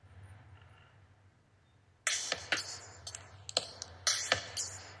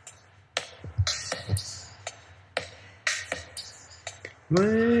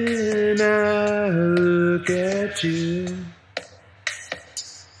When I look at you,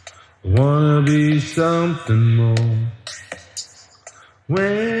 I wanna be something more.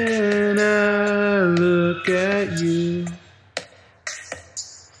 When I look at you,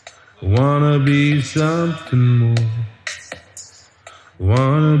 I wanna be something more. I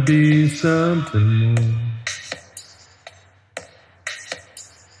wanna be something more.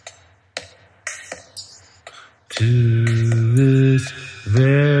 To this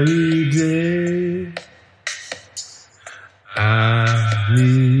very day, I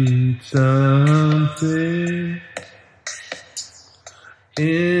need something.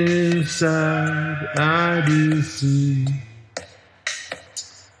 Inside I do see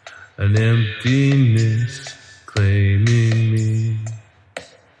an emptiness claiming me.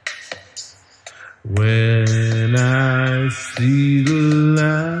 When I see the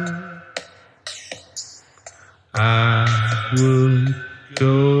light, I would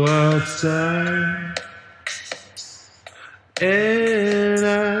go outside, and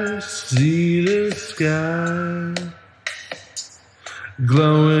I see the sky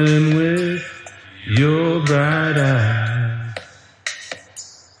glowing with your bright eyes.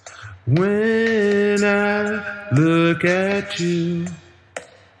 When I look at you,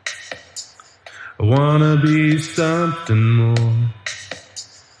 I wanna be something more.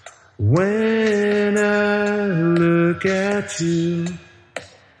 When I look at you,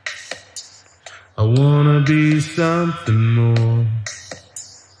 I wanna be something more.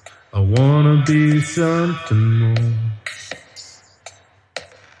 I wanna be something more.